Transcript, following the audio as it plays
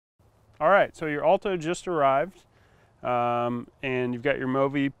All right, so your Alta just arrived, and you've got your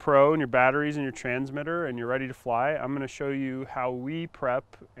Movi Pro and your batteries and your transmitter, and you're ready to fly. I'm going to show you how we prep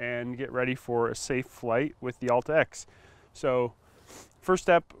and get ready for a safe flight with the Alta X. So first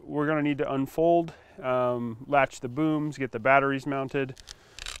step, we're going to need to unfold, latch the booms, get the batteries mounted.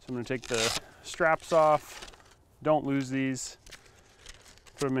 So I'm going to take the straps off. Don't lose these.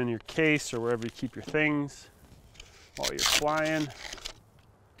 Put them in your case or wherever you keep your things while you're flying.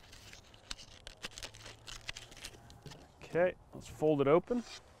 Okay, let's fold it open.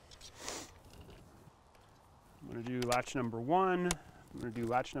 I'm going to do latch number 1. I'm going to do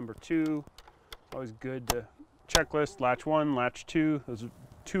latch number 2. Always good to checklist latch 1, latch 2. Those are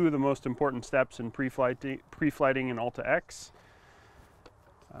two of the most important steps in pre-flighting in Alta X.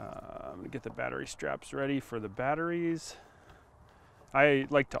 I'm going to get the battery straps ready for the batteries. I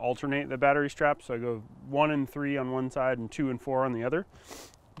like to alternate the battery straps, so I go 1 and 3 on one side and 2 and 4 on the other.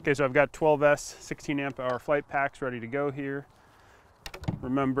 Okay, so I've got 12S 16 amp hour flight packs ready to go here.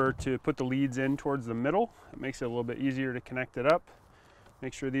 Remember to put the leads in towards the middle. It makes it a little bit easier to connect it up.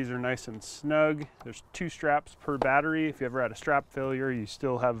 Make sure these are nice and snug. There's 2 straps per battery. If you ever had a strap failure, you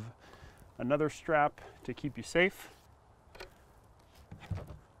still have another strap to keep you safe.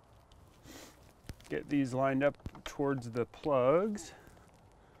 Get these lined up towards the plugs.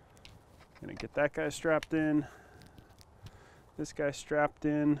 Gonna get that guy strapped in. This guy strapped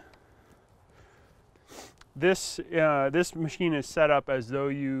in. This machine is set up as though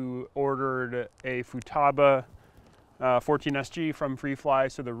you ordered a Futaba 14SG from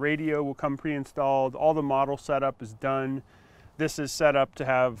Freefly, so the radio will come pre-installed. All the model setup is done. This is set up to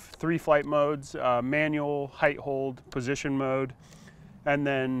have 3 flight modes: manual, height hold, position mode, and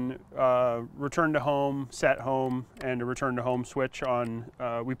then return to home, set home, and a return to home switch on.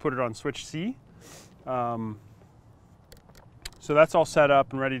 We put it on switch C. So that's all set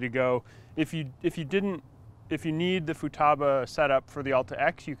up and ready to go. If you need the Futaba setup for the Alta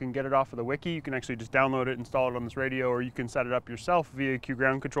X, you can get it off of the wiki. You can actually just download it, install it on this radio, or you can set it up yourself via Q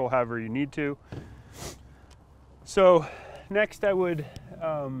ground control, however you need to. So next I would,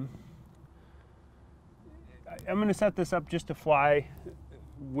 I'm gonna set this up just to fly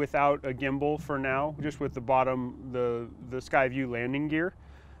without a gimbal for now, just with the bottom, the Skyview landing gear.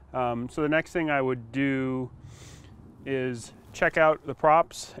 So the next thing I would do is check out the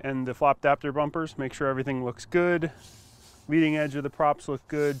props and the flap adapter bumpers, make sure everything looks good. Leading edge of the props look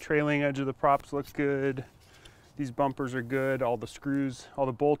good, trailing edge of the props look good. These bumpers are good, all the screws, all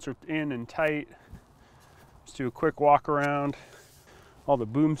the bolts are in and tight. Just do a quick walk around. All the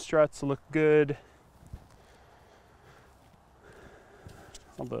boom struts look good.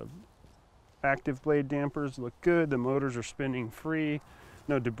 All the active blade dampers look good. The motors are spinning free.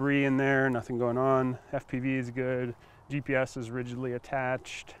 No debris in there, nothing going on. FPV is good. GPS is rigidly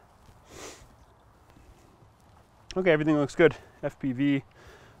attached. Okay, everything looks good. FPV. I'm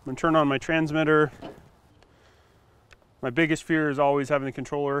gonna turn on my transmitter. My biggest fear is always having the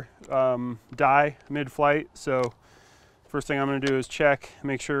controller die mid-flight. So first thing I'm gonna do is check,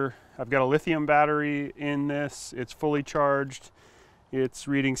 make sure I've got a lithium battery in this. It's fully charged. It's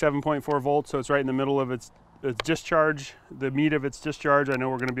reading 7.4 volts, so it's right in the middle of its discharge, the meat of its discharge. I know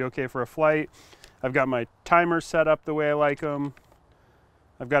we're gonna be okay for a flight. I've got my timers set up the way I like them.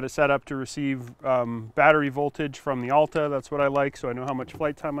 I've got it set up to receive battery voltage from the Alta. That's what I like, so I know how much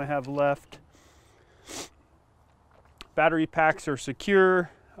flight time I have left. Battery packs are secure.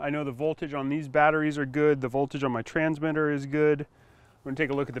 I know the voltage on these batteries are good. The voltage on my transmitter is good. I'm gonna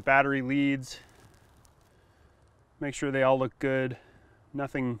take a look at the battery leads. Make sure they all look good.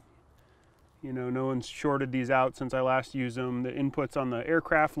 Nothing, you know, no one's shorted these out since I last used them. The inputs on the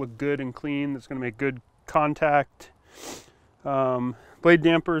aircraft look good and clean. That's gonna make good contact. Blade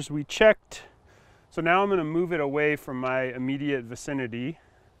dampers we checked. So now I'm gonna move it away from my immediate vicinity.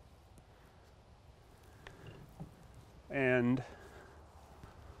 And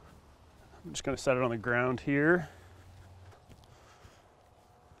I'm just gonna set it on the ground here.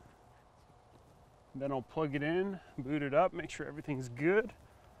 Then I'll plug it in, boot it up, make sure everything's good.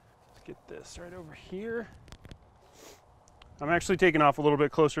 Let's get this right over here. I'm actually taking off a little bit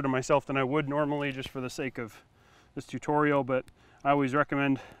closer to myself than I would normally just for the sake of this tutorial, but I always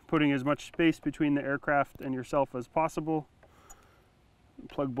recommend putting as much space between the aircraft and yourself as possible.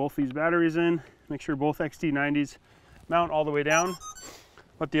 Plug both these batteries in, make sure both XT90s mount all the way down.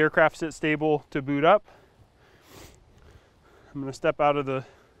 Let the aircraft sit stable to boot up. I'm gonna step out of the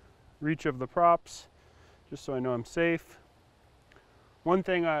reach of the props just so I know I'm safe. One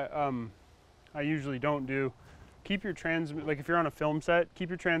thing I usually don't do, keep your transmitter, like if you're on a film set, keep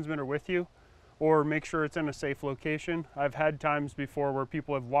your transmitter with you. or make sure it's in a safe location. I've had times before where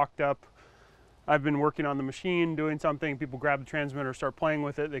people have walked up, I've been working on the machine, doing something, people grab the transmitter, start playing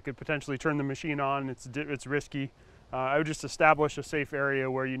with it, they could potentially turn the machine on, it's risky. I would just establish a safe area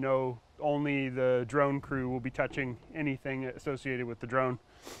where you know only the drone crew will be touching anything associated with the drone.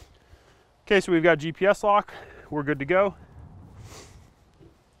 Okay, so we've got GPS lock, we're good to go.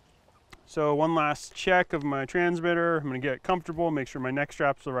 So one last check of my transmitter. I'm gonna get comfortable, make sure my neck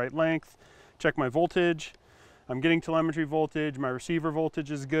strap's the right length, check my voltage. I'm getting telemetry voltage, my receiver voltage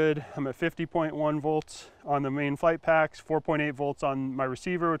is good. I'm at 50.1 volts on the main flight packs, 4.8 volts on my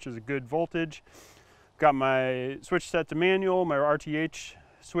receiver, which is a good voltage. Got my switch set to manual, my RTH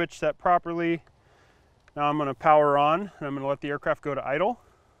switch set properly. Now I'm gonna power on, and I'm gonna let the aircraft go to idle.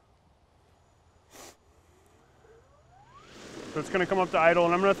 So it's gonna come up to idle,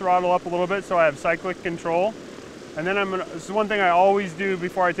 and I'm gonna throttle up a little bit so I have cyclic control. And then this is one thing I always do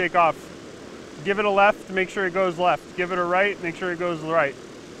before I take off. Give it a left, make sure it goes left. Give it a right, make sure it goes right.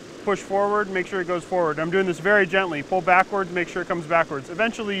 Push forward, make sure it goes forward. I'm doing this very gently. Pull backwards, make sure it comes backwards.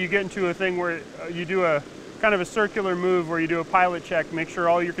 Eventually you get into a thing where you do a kind of a circular move where you do a pilot check, make sure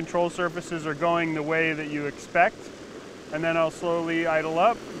all your control surfaces are going the way that you expect. And then I'll slowly idle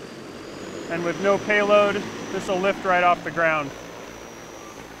up. And with no payload, this will lift right off the ground.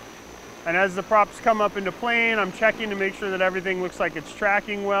 And as the props come up into plane, I'm checking to make sure that everything looks like it's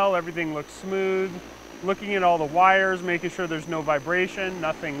tracking well, everything looks smooth. Looking at all the wires, making sure there's no vibration,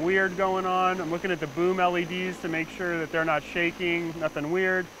 nothing weird going on. I'm looking at the boom LEDs to make sure that they're not shaking, nothing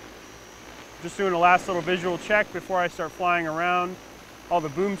weird. Just doing a last little visual check before I start flying around. All the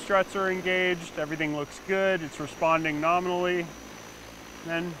boom struts are engaged, everything looks good, it's responding nominally.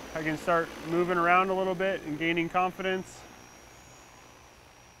 Then I can start moving around a little bit and gaining confidence.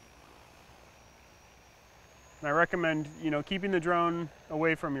 And I recommend, keeping the drone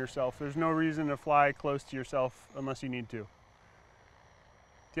away from yourself. There's no reason to fly close to yourself unless you need to.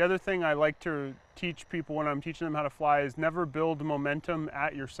 The other thing I like to teach people when I'm teaching them how to fly is never build momentum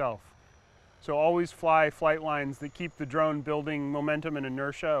at yourself. So always fly flight lines that keep the drone building momentum and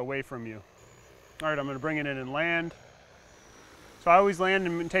inertia away from you. All right, I'm gonna bring it in and land. So I always land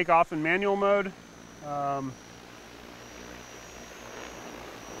and take off in manual mode.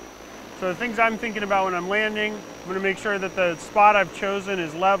 So the things I'm thinking about when I'm landing, I'm gonna make sure that the spot I've chosen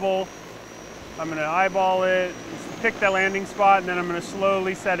is level. I'm gonna eyeball it, pick that landing spot, and then I'm gonna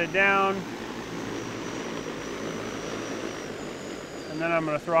slowly set it down. And then I'm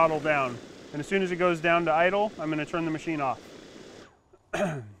gonna throttle down. And as soon as it goes down to idle, I'm gonna turn the machine off.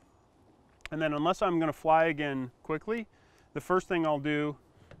 And then unless I'm gonna fly again quickly, the first thing I'll do,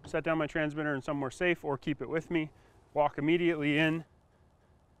 set down my transmitter in somewhere safe or keep it with me, walk immediately in,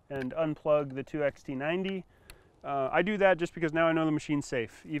 and unplug the 2XT90. I do that just because now I know the machine's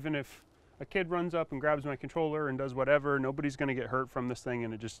safe. Even if a kid runs up and grabs my controller and does whatever, nobody's gonna get hurt from this thing,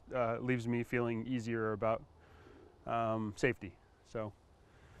 and it just leaves me feeling easier about safety. So,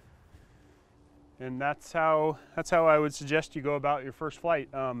 and that's how I would suggest you go about your first flight.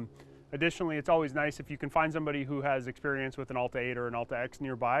 Additionally, it's always nice if you can find somebody who has experience with an Alta 8 or an Alta X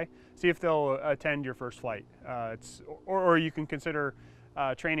nearby. See if they'll attend your first flight. Or you can consider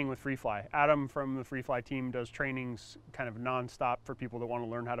training with Freefly. Adam from the Freefly team does trainings kind of non-stop for people that want to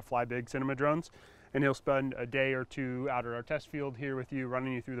learn how to fly big cinema drones. And he'll spend a day or two out at our test field here with you,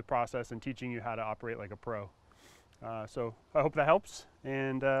 running you through the process and teaching you how to operate like a pro. So I hope that helps,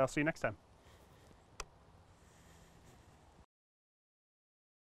 and I'll see you next time.